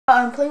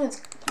I'm playing with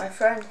my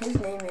friend. His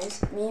name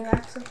is me,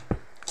 Maxim.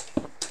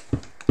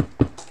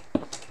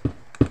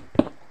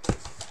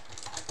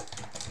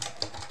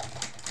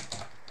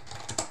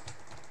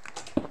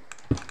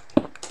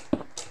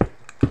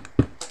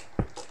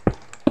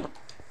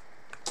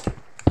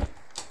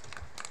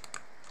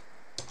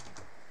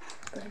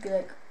 He'd be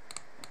like,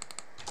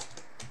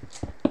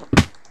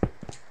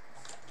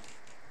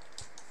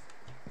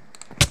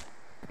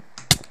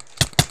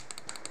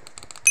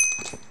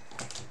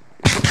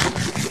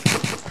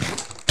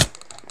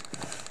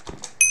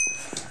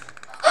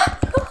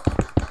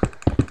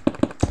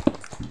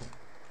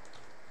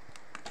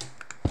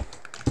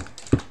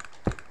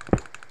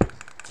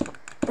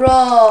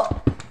 bro.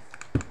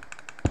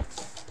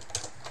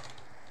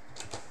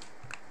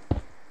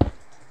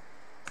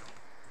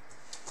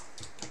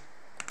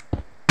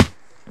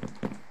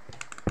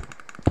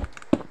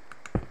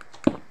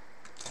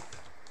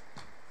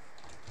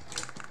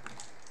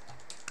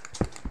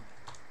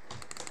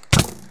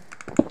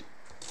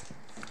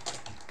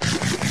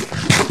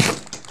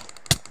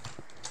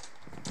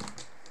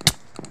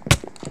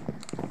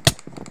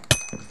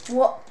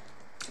 What?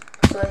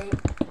 Sorry.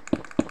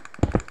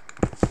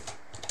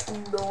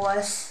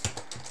 Noise.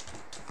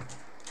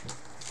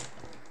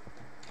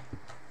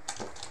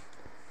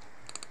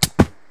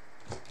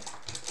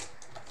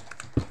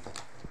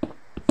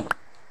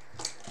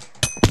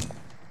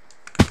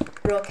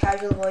 Bro,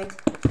 casual void.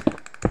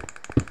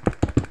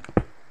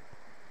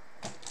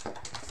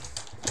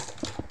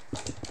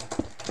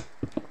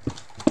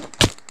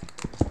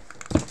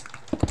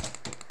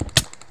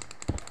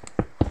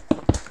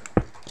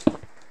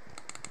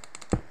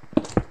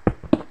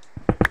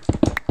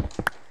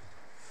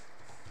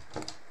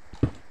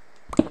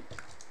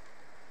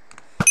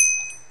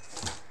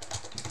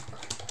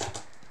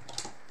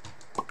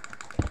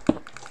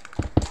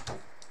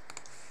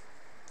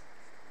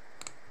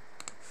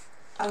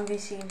 I'm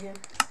VCing him.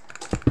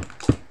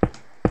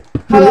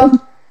 Hello?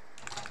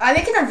 I'm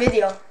making a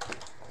video.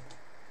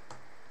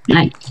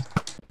 Nice.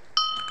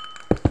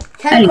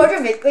 Can I record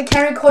your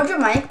can I record your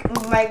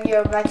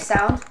mic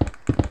sound?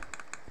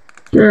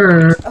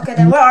 Sure. Okay,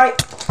 then where are you?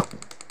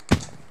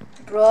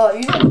 Bro,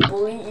 you don't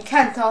bully. You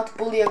can't not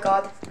bully a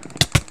god.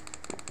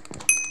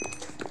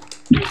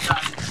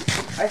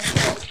 I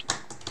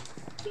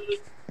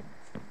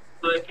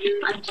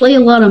play a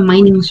lot of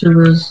mining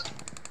servers.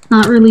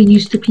 Not really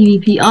used to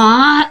PvP.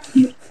 Ah!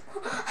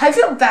 I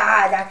feel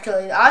bad,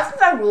 actually. I feel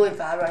bad really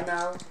bad right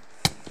now.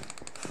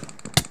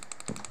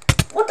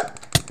 What the?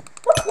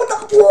 What the?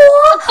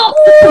 What?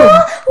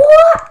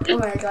 Oh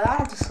my god, I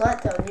have to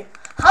select on you.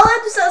 How do I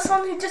have to select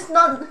someone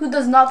who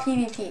does not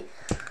PvP?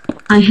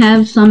 I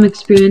have some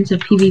experience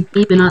of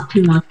PvP, but not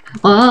too much.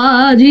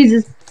 Oh,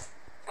 Jesus.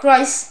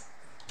 Christ.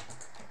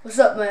 What's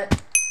up, man?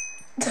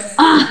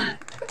 Ah!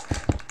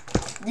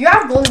 You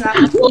have golden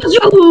apple.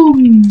 Oh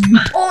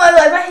my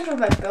god, if I hit you with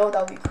my build,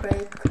 that would be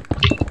crazy.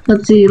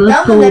 Let's see,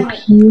 let's go here.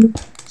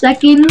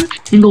 Second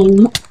and go.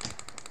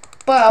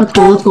 Let's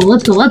go.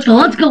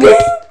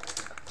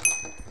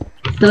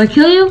 Did I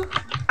kill you?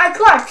 I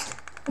clutched.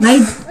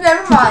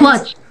 Never mind.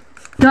 Clutch.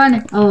 Darn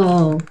it.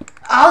 Oh.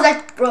 I was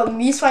like, bro,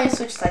 me trying to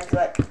switch like.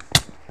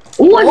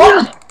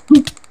 What?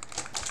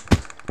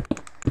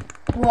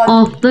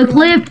 Off the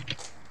cliff.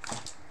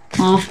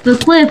 Off the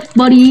cliff,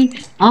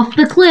 buddy. Off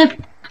the cliff.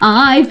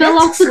 I fell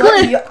off the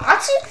cliff. You're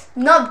actually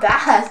not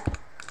bad.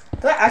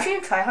 Do I actually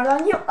try hard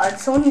on you?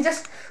 Someone who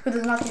does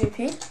not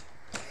PvP?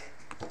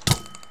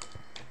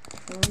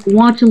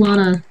 Watch a lot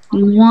of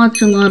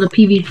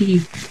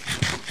PvP.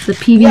 The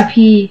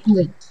PvP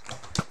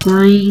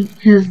buying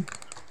his.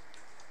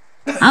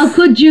 How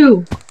could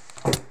you?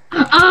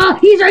 Ah,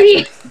 he's right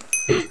here.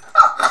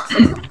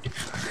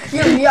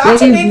 You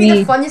actually made me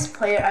the funniest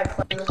player I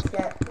played with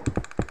yet.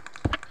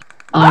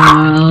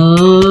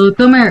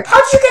 Come here.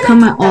 How'd you get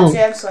that? Oh,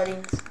 I'm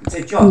sweating. It's a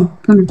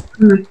job. Come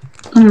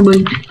here,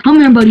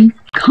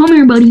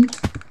 buddy.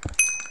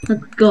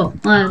 Let's go.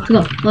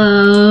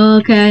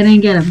 Okay, I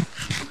didn't get him.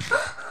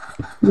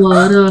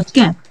 What a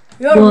scam.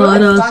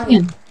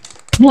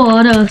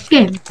 What a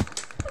scam.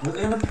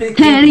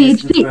 10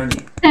 HP.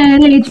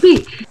 10 HP.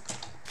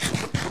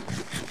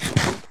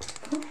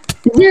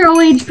 0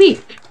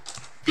 HP.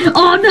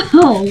 Oh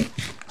no.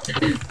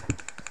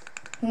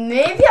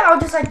 Maybe I'll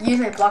just like use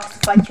my blocks to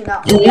fight you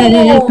now.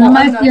 Come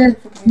back here.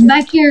 Come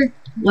back here.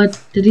 What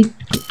did he?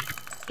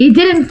 He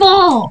didn't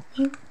fall.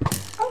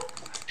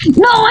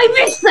 No, I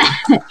missed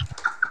that.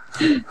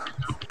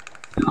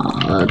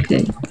 Oh,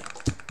 okay.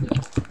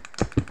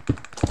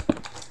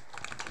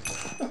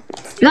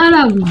 Got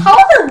him. How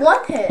was I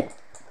one hit?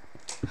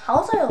 How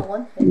was I a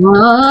one hit?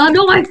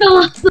 No, I fell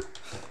off.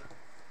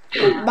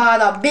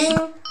 Bada bing.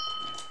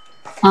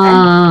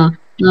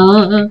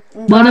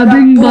 Bada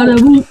bing, bada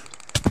boom.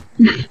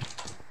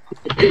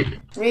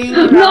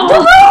 No!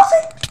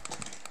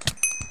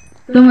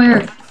 Come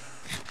here.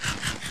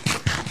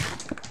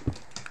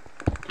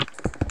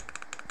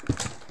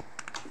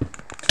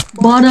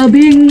 Bada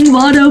bing,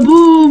 bada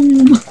boom.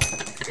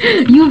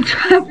 You've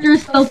trapped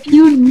yourself,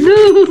 you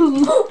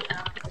noob.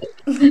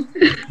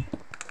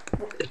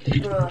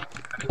 Bruh.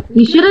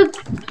 You should have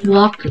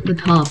walked the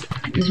top,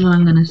 is what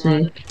I'm gonna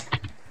say.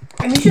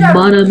 And you should have.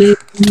 Bada bing,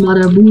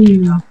 bada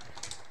boom.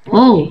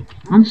 Oh,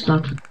 I'm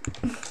stuck.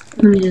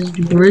 Let me just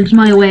bridge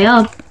my way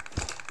up.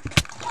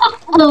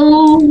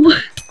 Uh-oh.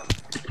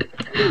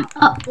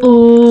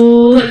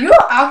 Uh-oh. Bro, you're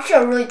actually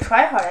a really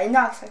tryhard. I did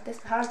not expect this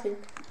to happen.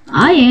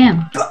 I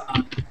am.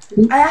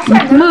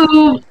 Let's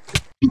move.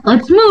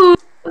 Let's move.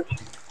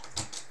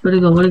 Where'd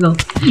it go? Where'd it go?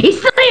 He's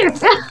still there.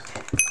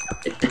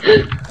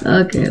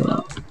 Okay,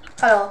 well.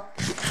 Hello.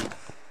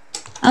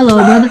 Hello,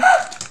 brother.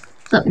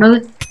 What's up,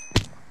 brother?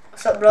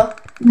 What's up, bro?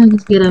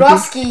 Let's get up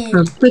Broski.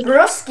 here. Quick.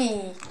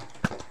 Broski.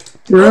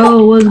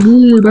 Bro, what's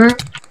good, bro?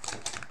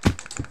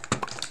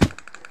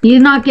 You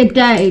did not get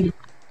died.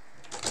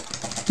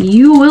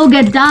 You will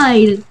get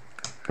died.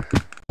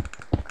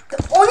 The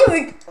only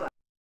way.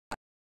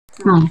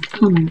 Oh,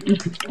 come on.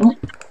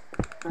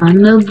 On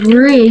the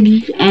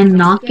bridge and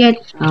not get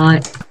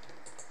shot.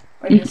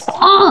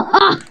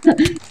 Oh.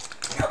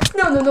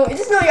 No. It's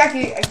just no, you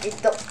actually.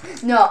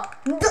 No.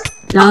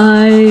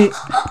 Die.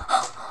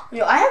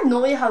 Yo, I have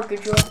no idea how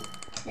good you are.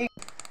 You're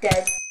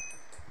dead.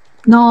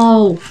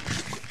 No.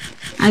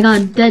 I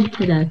got dead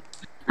today.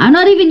 I'm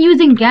not even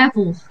using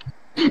gaffles.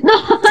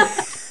 No.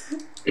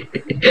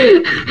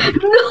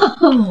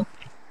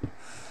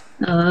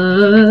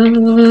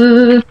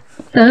 No.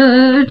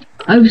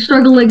 I'm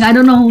struggling. I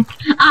don't know.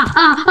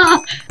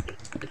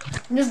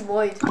 Just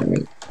void.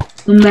 Right.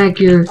 Come back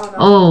here.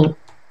 Oh,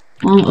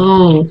 no.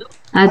 Oh.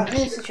 I'm in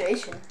a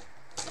situation.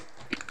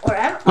 Or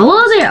am I?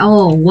 Hello there.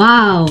 Oh,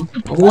 wow.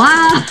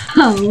 Wow.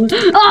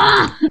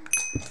 Ah!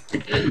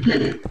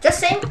 Just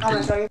saying. Oh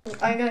my god,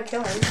 are you gonna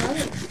kill him?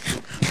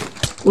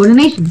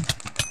 Coordination.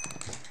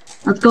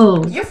 Let's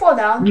go. Did you fall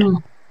down?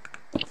 No.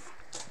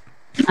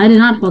 I did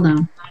not fall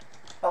down.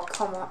 Oh,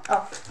 come on.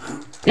 Oh.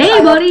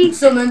 Hey, buddy.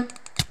 Summon.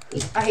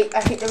 I hate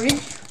the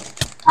reach.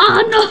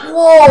 Ah, no.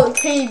 Whoa,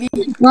 KB.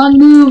 Wrong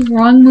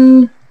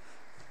move.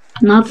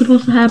 Not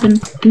supposed to happen.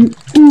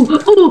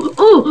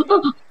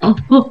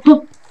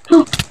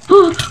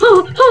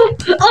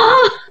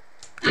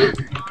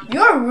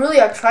 You're really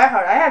a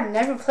tryhard. I have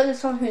never played with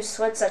someone who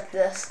sweats like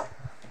this.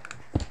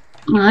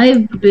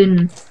 I've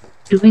been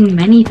doing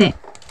many things.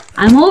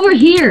 I'm over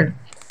here.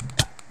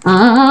 Did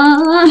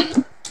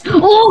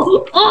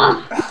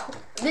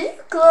you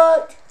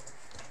go?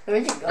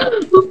 Where'd you go?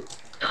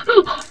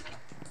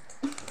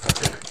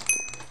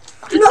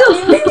 No,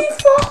 you made me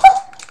fall.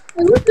 I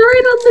was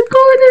right on the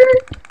corner.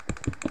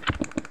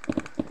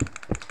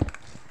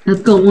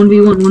 Let's go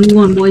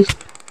 1v1, boys.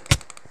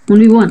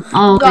 1v1.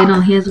 Oh, okay, no,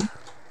 he has.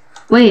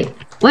 Wait,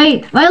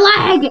 my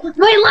leg!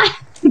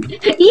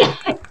 Yeah,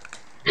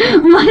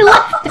 my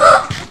leg!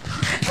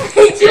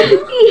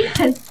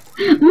 Yes,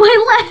 my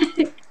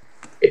leg!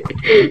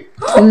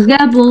 Use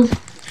gapples.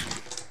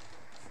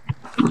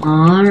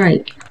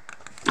 Alright.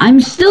 I'm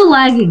still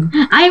lagging.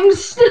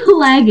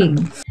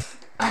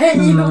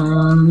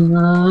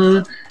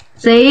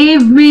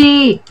 Save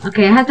me!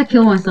 Okay, I have to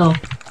kill myself.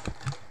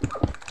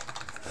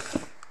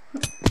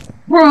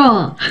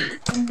 Bruh!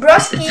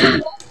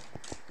 Brusky!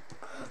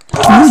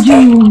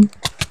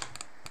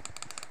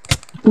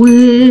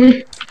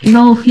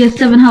 No, he has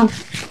 7 health.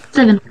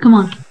 7, come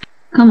on.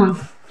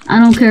 I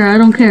don't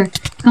care.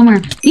 Come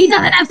here. He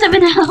doesn't have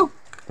 7 health!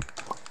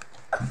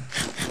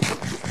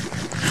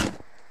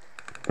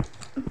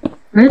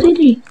 Where did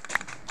he?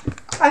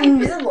 I'm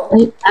invisible.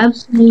 I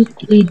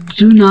absolutely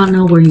do not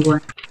know where you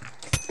went.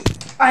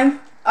 I'm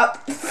up.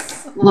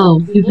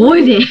 Oh, you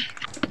voided.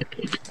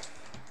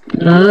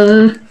 Get out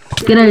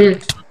of here.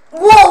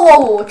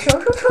 Whoa, chill.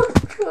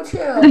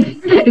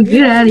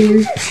 Get out of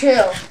here.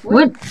 Chill.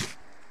 What?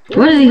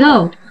 Where did he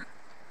go?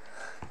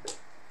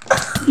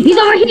 He's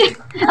over here.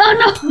 Oh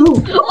no!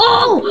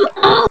 Oh!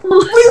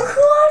 You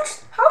clutched?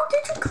 How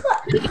did you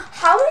clutch?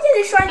 How did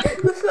you try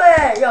this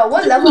way? Yo,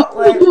 what level?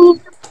 Where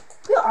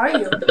are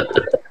you?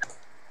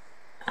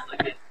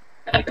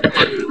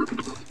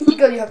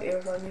 Good, you have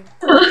ears on you.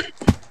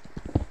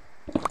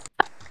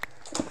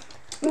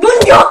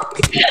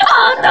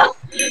 Oh no!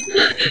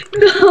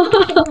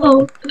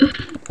 No!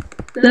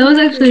 That was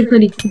actually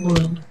pretty cool.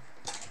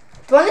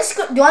 Do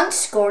you want to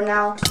score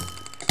now?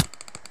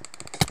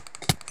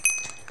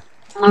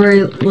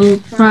 Alright,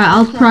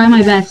 I'll try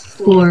my best to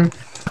score.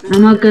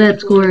 I'm not good at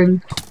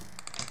scoring.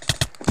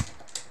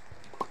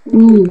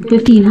 Ooh,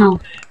 15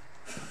 health.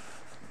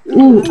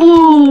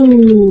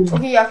 Ooh.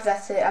 Okay, yeah,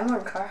 that's it. I'm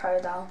gonna try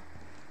harder now.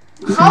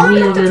 How am I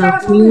gonna try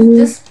with someone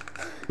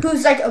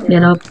who's like a...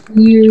 Get up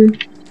here.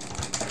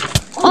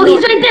 Oh,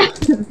 he's right there!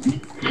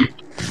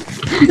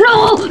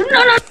 No!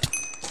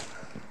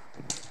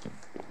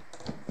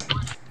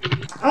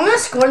 I'm gonna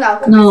score now,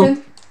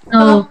 Kabithan.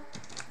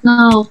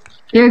 No.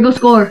 Here, go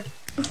score.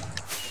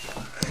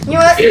 You know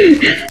what?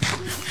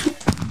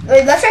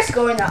 Wait, let's try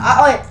scoring now.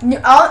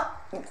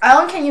 I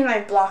only can use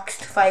my blocks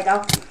to fight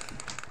now.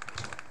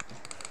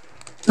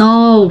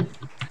 No.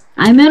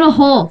 I'm in a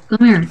hole.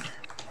 Come here.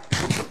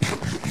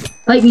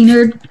 Fight me,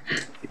 nerd.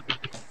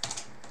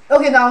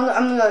 Okay, now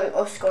I'm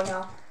gonna score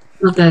now.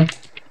 Okay.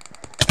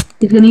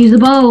 He's gonna use the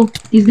bow.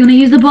 He's gonna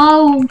use the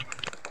bow.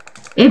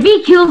 If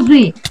he kills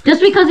me,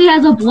 just because he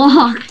has a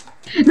block.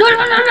 No,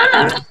 no, no, no,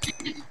 no,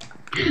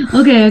 no.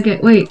 Okay, okay,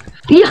 wait.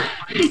 Yeah,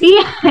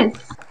 yes.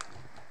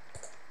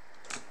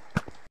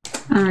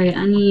 Alright,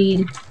 I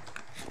need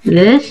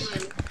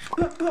this.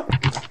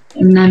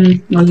 And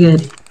then we're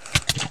good.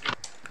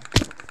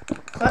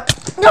 What?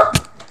 No!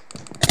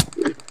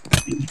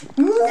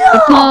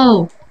 Let's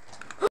No! go.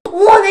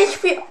 1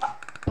 HP!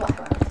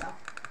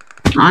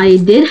 I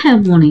did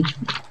have 1 HP.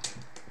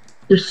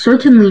 You're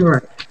certainly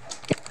right.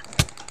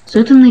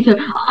 Certainly could.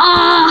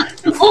 Ah!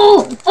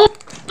 Oh! Oh!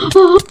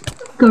 Oh!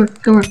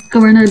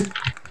 Cover, nerd.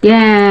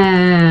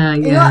 Yeah,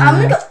 You know,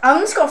 I'm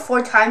gonna score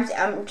 4 times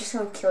and I'm just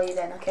gonna kill you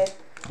then, okay?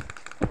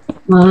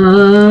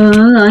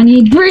 I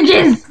need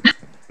bridges!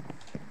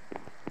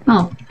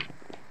 Oh.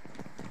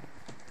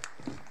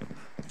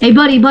 Hey,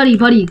 buddy.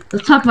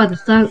 Let's talk about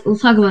this.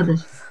 Let's talk about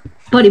this.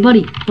 Buddy.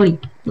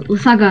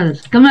 Let's talk about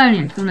this. Come down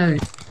here.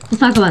 Let's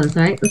talk about this,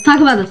 alright? Let's talk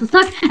about this.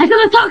 I'm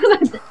gonna talk about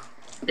this!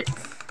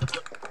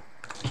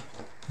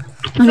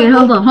 Okay,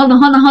 hold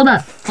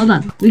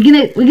on. We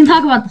can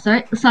talk about this,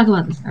 alright? Let's talk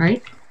about this,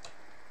 alright?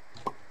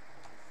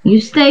 You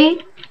stay.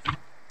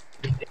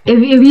 If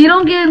you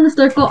don't get in the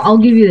circle, I'll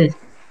give you this.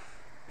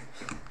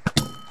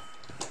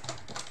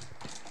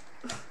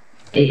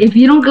 If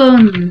you don't go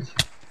in,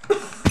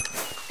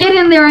 get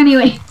in there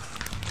anyway.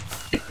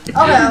 Okay,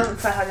 I'm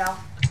try hard now.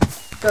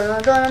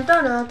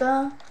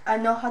 Dun. I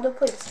know how to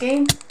play this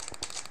game.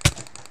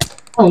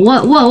 Oh,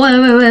 what? Whoa,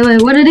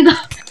 wait, where did it go?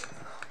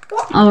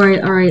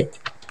 Alright.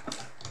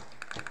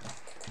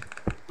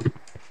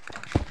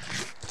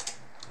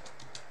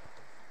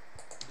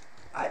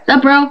 What's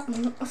up, bro?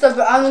 What's up,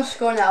 bro? I'm gonna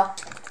score now.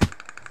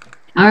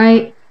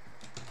 Alright.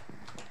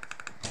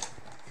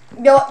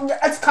 Yo,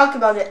 let's talk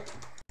about it.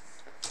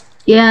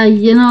 Yeah,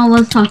 you know,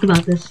 let's talk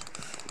about this.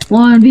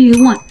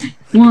 1v1.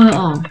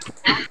 Oh.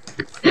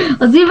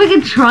 Let's see if I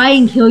can try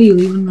and kill you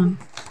even though.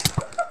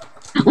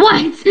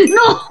 What?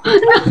 No!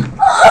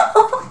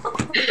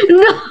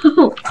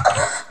 No!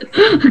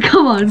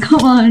 Come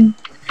on.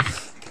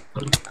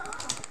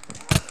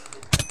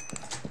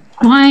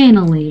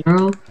 Finally,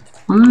 bro.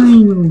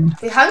 Finally.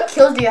 Wait, how many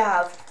kills do you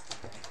have?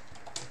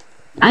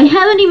 I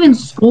haven't even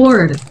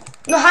scored.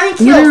 No, how many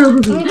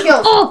kills? How many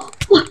kills? Oh!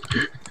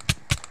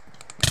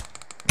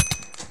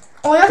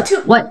 Oh, you have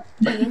 2. What?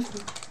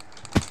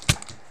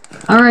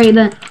 Alright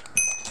then.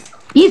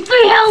 He's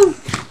 3 health!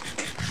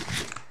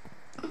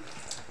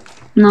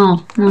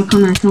 No,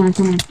 come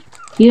here.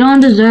 You don't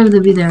deserve to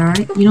be there,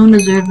 alright? You don't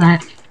deserve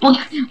that. Oh.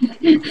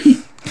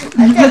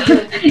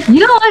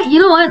 You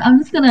know what? I'm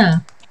just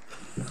gonna...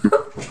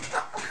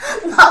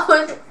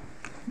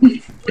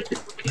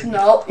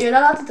 No, you're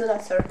not allowed to do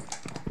that, sir.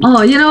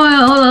 Oh, you know what?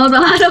 Hold on.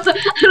 I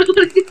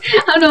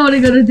don't know what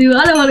I'm gonna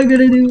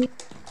do.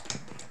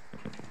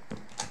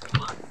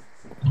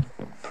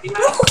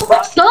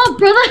 Stop,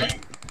 brother!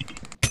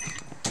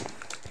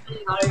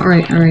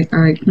 Alright.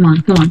 Come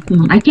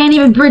on. I can't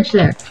even bridge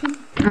there.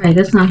 Alright,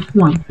 that's not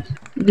fun.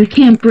 If you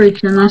can't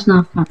bridge, then that's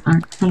not fun.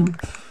 Alright, come on.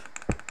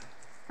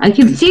 I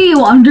can see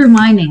you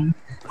undermining.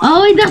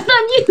 Oh, wait, that's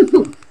not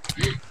you!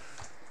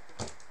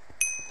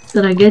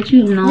 Did I get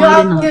you? No,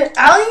 I did not.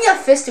 I only need a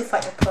fist to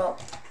fight a pro.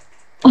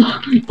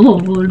 Oh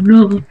no.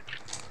 No.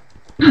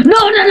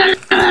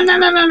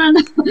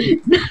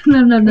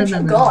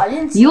 Go, I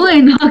didn't see You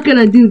ain't not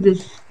gonna do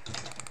this.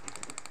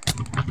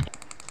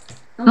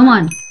 Come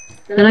on.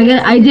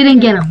 I didn't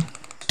get him.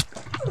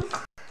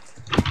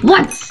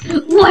 What?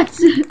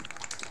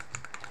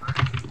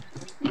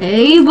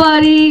 Hey,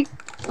 buddy.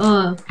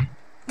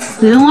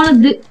 They don't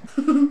want to do...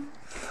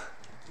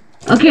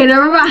 Okay,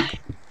 never mind.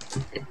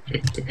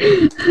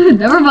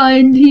 Never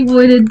mind, he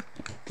avoided.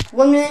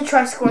 1 minute,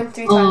 try scoring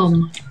 3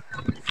 times.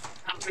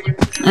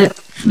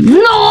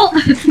 No!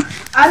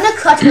 I'm the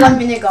clutch 1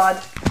 minute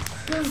god.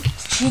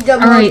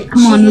 Alright,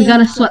 come on, we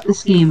gotta sweat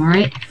this game,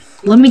 alright?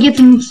 Let me get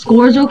some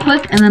scores real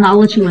quick, and then I'll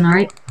let you win,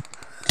 alright?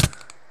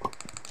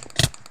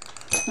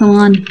 Come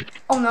on.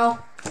 Oh no.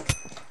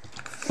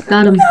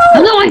 Got him. No!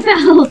 Oh, no, I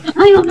fell!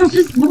 I almost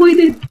just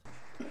avoided.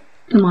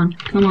 Come on.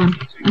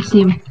 I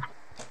see him.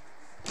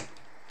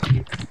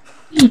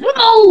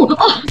 No!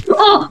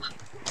 Oh!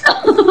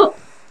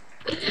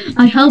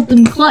 I helped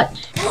him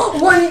clutch.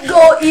 1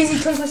 go, easy,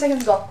 24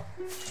 seconds, go.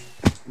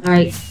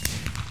 Alright.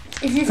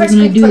 If you first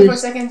click 24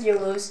 seconds, you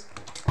lose.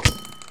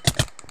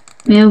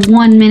 We have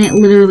 1 minute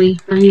literally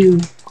for you.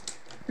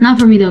 Not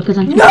for me though, because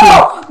I'm too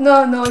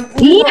No! No.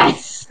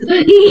 Yes!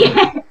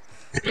 Yes!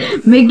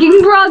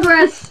 Making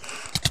progress!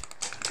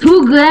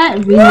 Too good at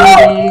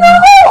reading.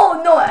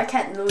 No, I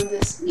can't lose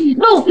this.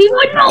 No, he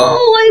would no!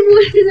 I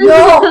would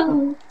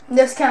No!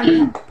 This can't be.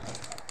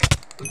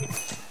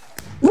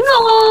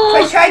 No!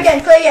 Wait, play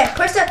again.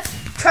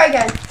 Try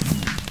again.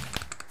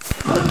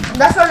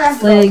 That's when I have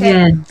to go, okay?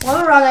 Again.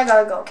 1 round I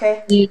gotta go,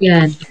 okay?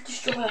 Again.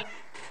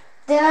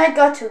 Then I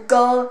got to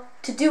go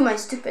to do my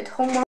stupid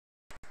homework.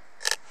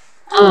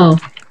 Oh.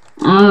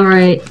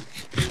 Alright.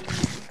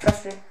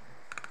 Trust me.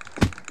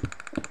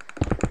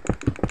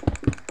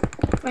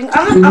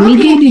 I'm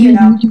looking at you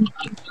now.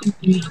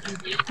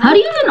 How do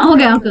you even?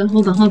 Okay.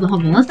 Hold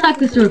on. Let's talk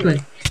this real quick.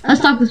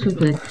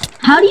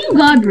 How do you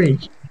God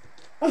bridge?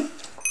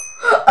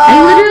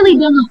 I literally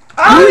don't know.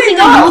 I don't even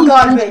know how to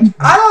God bridge.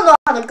 I don't know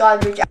how to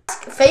God bridge.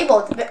 Ask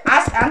Fable.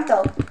 Ask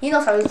Anto. He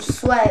knows how to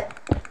sweat.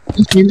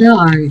 Anto,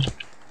 alright.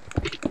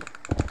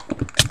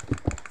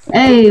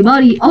 Hey,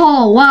 buddy.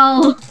 Oh,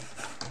 wow.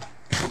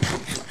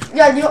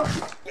 Yeah,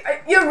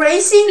 you're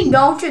racing.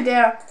 Don't you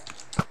dare.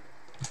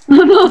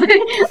 Oh no!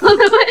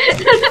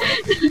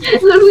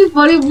 It would be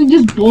funny if we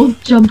just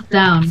both jumped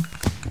down.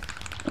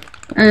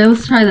 Alright,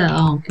 let's try that.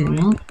 Oh, okay.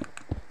 Well,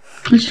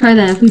 let's try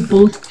that if we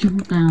both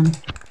jump down.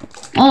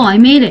 Oh, I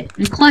made it.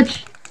 I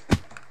clutched.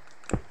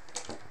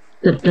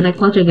 Did I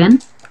clutch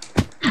again?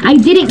 I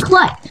didn't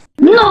clutch.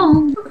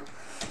 No.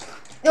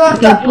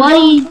 Okay,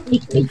 buddy. Hey,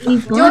 buddy.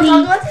 You want to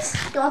talk about this?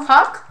 You want to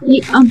talk?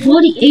 Hey,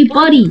 buddy. Hey,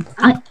 buddy.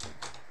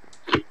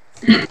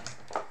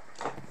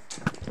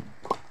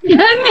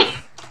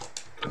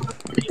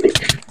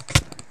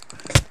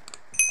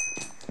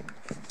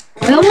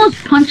 I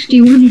almost punched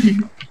you in there.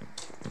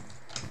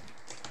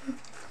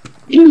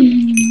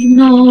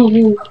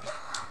 No.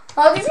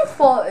 How did you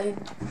fall in?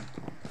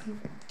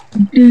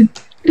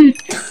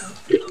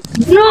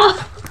 No.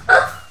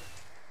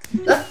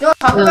 You want to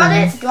talk about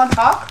it? Do you want to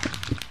talk?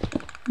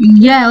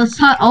 Yeah, let's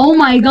talk. Oh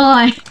my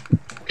god.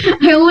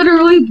 I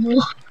literally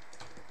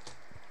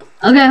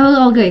Okay, hold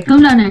on. Okay,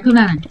 come down there. Hold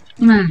on.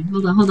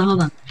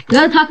 We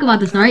gotta talk about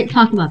this, alright?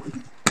 Talk about this.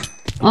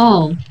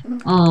 Oh.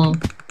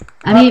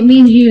 I didn't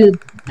mean you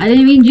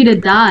to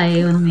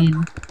die. I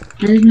mean,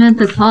 I just meant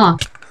to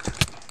talk.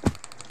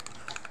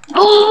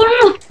 Oh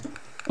no!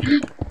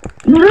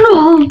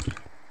 No!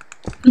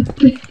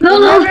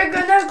 We're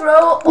gonna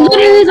grow old.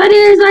 Right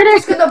there.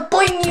 It's gonna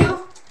boing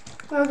you.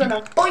 We're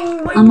gonna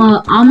boing.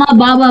 I'm a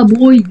baba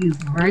boy you,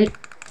 alright?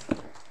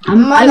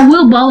 I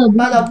will baba boy.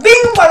 Bada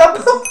bing, bada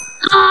boom.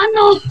 Oh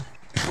no!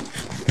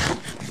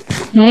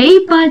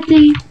 Hey,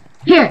 buddy.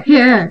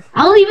 Here.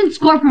 I'll even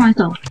score for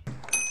myself.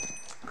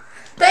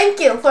 Thank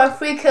you for a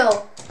free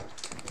kill.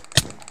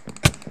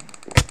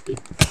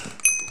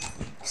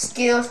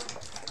 Skills.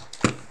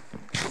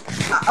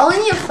 I only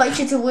need to fight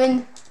you to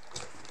win.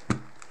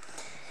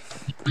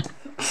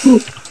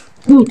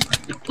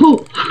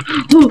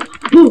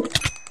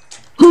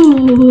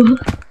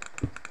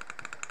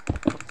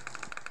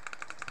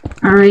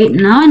 Alright,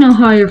 now I know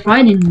how you're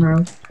fighting,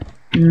 bro.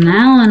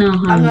 Now I know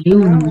how you're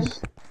doing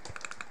this.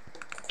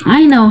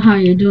 I know how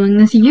you're doing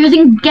this. You're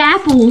using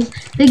gapples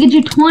to get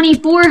you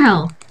 24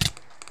 health.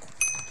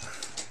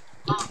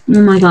 Oh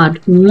my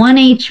god, 1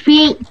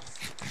 HP.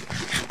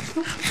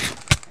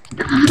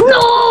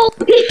 No!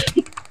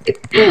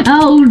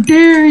 How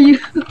dare you!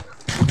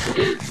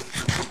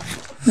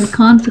 The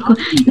consequence.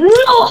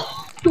 No!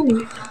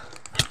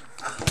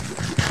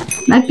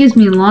 That gives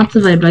me lots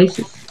of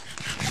advices.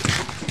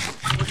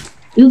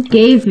 You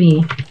gave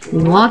me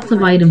lots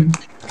of items.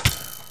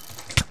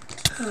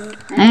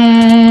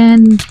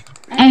 And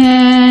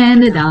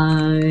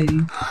die.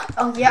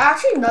 Oh yeah,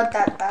 actually not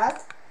that bad.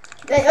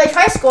 Like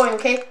try scoring,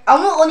 okay? I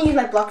will only use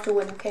my block to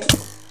win, okay?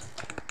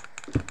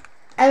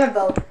 And my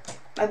bow.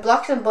 My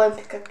blocks and bow and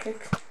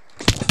pickaxe.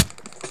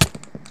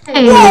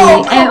 Hey,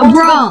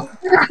 bro.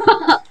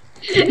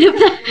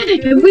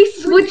 If we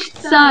switched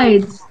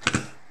sides.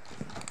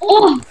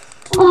 Oh.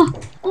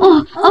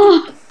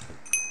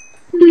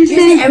 Please using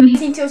save me.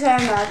 everything to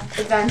our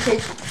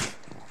advantage.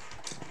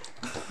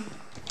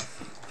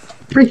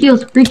 Free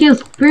kills.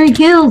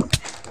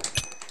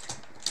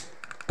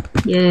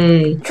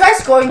 Yay. Try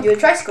scoring, dude.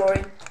 Try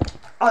scoring.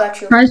 Oh, that's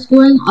true. Try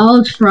scoring?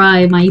 I'll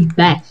try my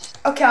best.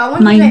 Okay, I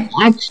want my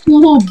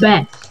actual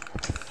best.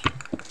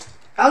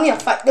 I only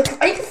have 5. Look,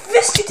 I can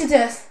fist you to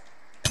death.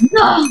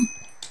 No!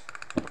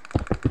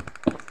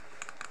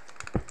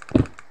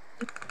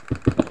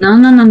 No,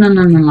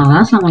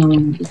 that's not what I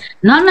want to do.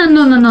 No,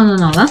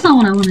 that's not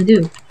what I want to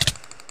do.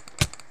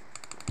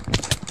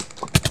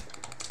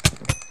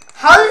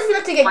 How does it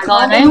feel to get Oh my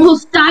god, I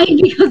almost died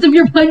because of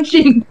your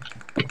punching.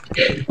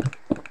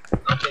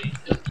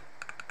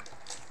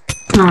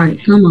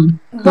 Alright, come on.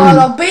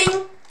 Bada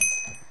bing!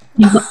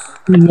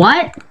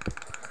 What?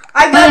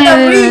 I got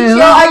the reach,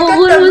 yo! I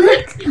got the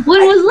reach! What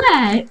was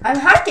that? I'm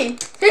hacking.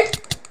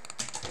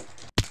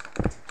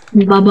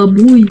 Baba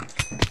booey.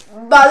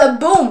 Bada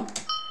boom!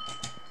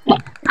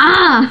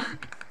 Ah!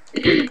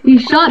 You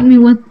shot me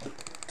with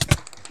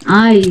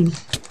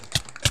eyes.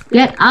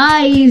 Get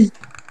eyes!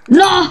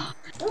 No!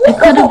 I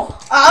could've.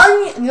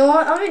 You know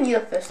what? I'm gonna need a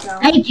fist now.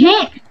 I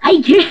can't.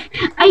 I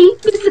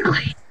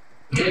physically.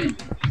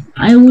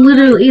 I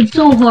literally. It's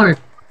so hard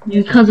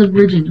because of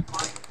Virgin.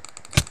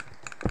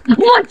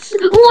 What?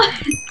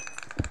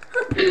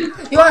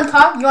 You wanna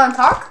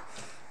talk?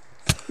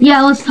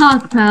 Yeah, let's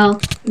talk,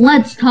 pal.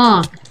 Let's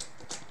talk.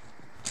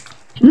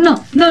 No.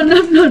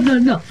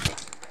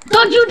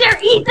 Don't you dare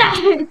eat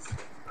that!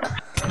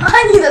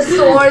 I need a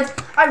sword.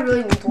 I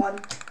really need one.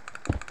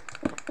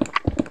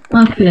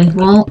 Okay,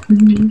 well,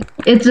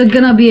 it's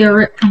gonna be a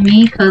rip for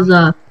me, cause,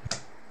 No!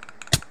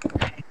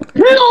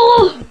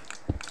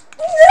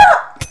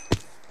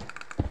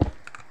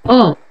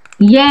 Oh,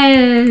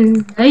 yeah!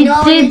 I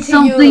No, did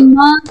something,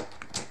 Ma.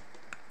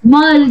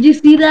 Ma, did you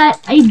see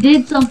that? I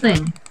did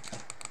something.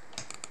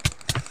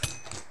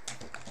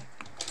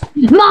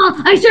 Ma,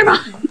 I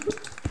survived.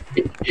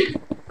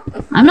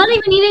 I'm not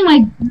even eating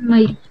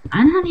my.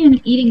 I'm not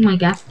even eating my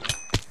gas.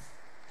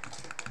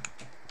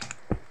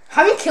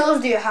 How many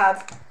kills do you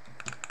have?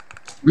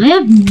 I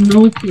have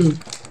no clue.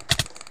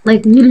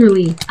 Like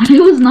literally, I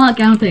was not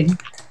counting.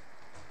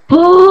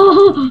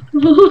 Oh,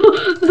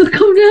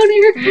 come down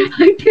here!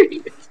 I dare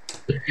you.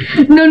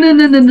 No, no,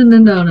 no, no, no, no,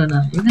 no, no,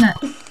 no. You're gonna.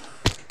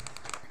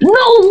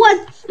 No, what?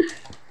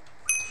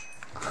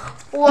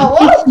 Whoa,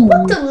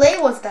 what delay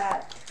was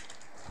that?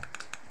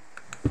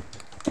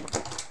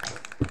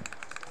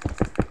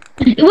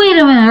 Wait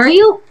a minute, are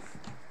you?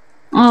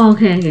 Oh,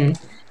 okay, okay.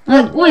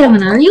 Wait a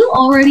minute, are you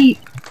already?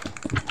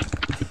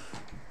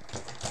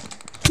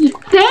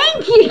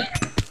 Thank you.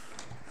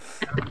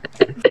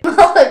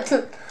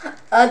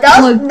 That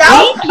was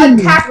a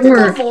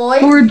tactical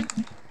voice.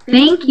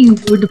 Thank you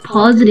for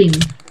depositing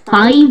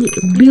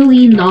 $5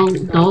 billion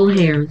doll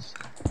hairs.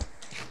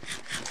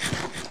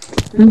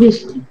 I'm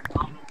just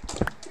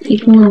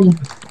taking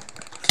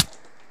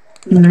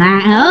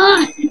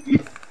nah.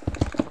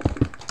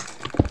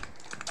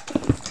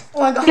 Oh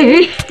my god.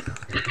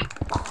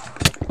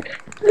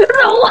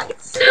 No, what?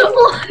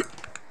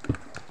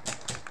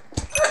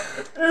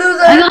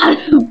 Loser. I got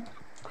him.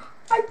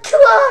 I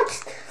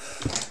clutched.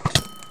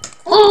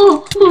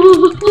 Oh,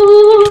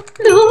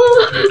 no,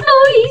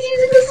 he's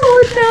using the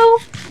sword now.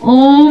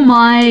 Oh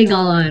my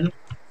god.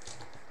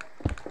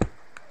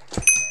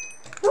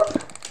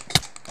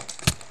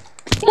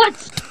 What?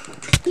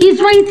 He's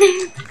right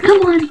there.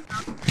 Come on.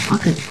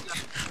 Okay.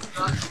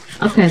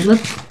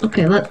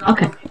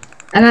 Okay.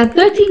 I got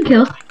 13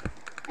 kills,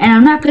 and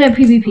I'm not good at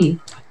PvP.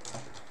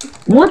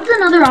 What's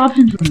another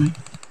option for me?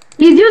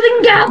 He's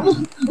using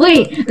gapples.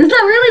 Wait, is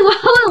that really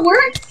how it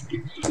works?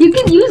 You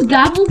can use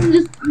gapples and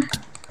just.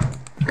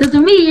 Because to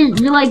me,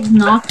 you're like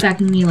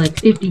knockbacking me like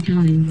 50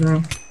 times, bro.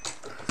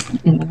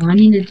 Okay, well, I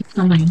need to do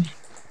something.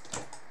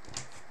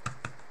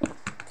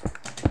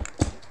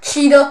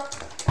 Cheetah.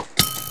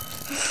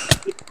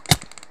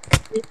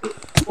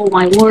 Oh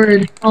my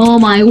word. Oh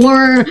my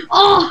word.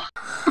 Oh!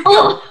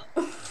 Oh!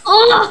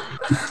 Oh!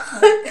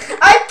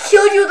 I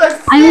killed you the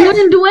I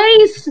learned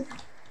ways!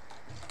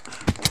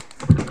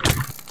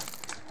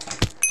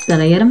 Did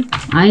I get him?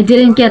 I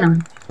didn't get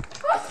him.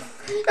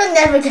 You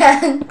never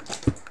can.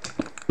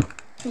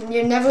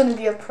 You're never gonna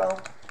be a pro.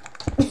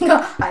 You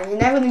know, you're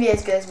never gonna be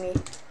as good as me.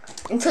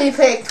 Until you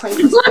play like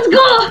 20. Let's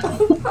go!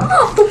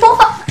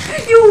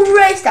 What? You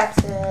raced, that's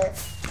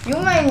it. You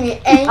made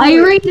me angry. I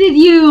rated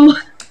you!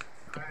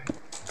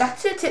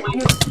 That's it.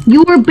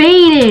 You were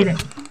baited!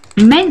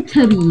 Meant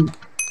to be.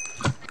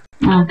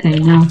 Okay,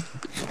 no.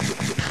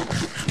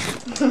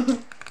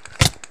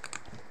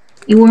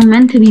 You were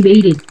meant to be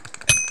baited.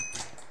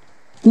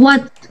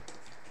 What?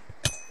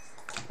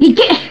 You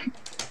can't!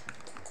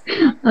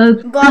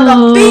 Bada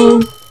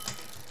bing!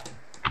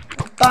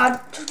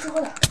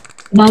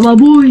 Baba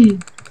boy!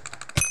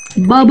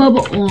 Baba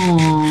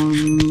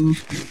boy!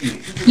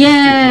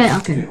 Yeah!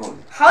 Okay.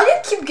 How do you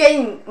keep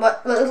getting...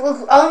 What?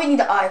 Look, I only need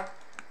the eye.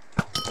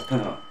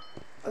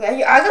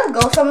 Okay, I gotta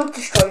go, so I'm gonna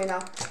destroy you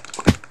now.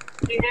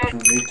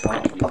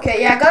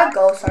 Okay, yeah, I gotta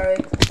go, sorry.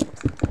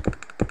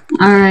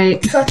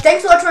 Alright. So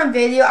thanks for watching my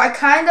video. I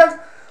kind of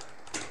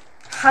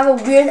have a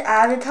weird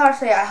avatar,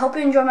 so yeah, I hope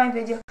you enjoyed my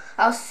video.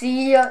 I'll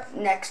see you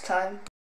next time.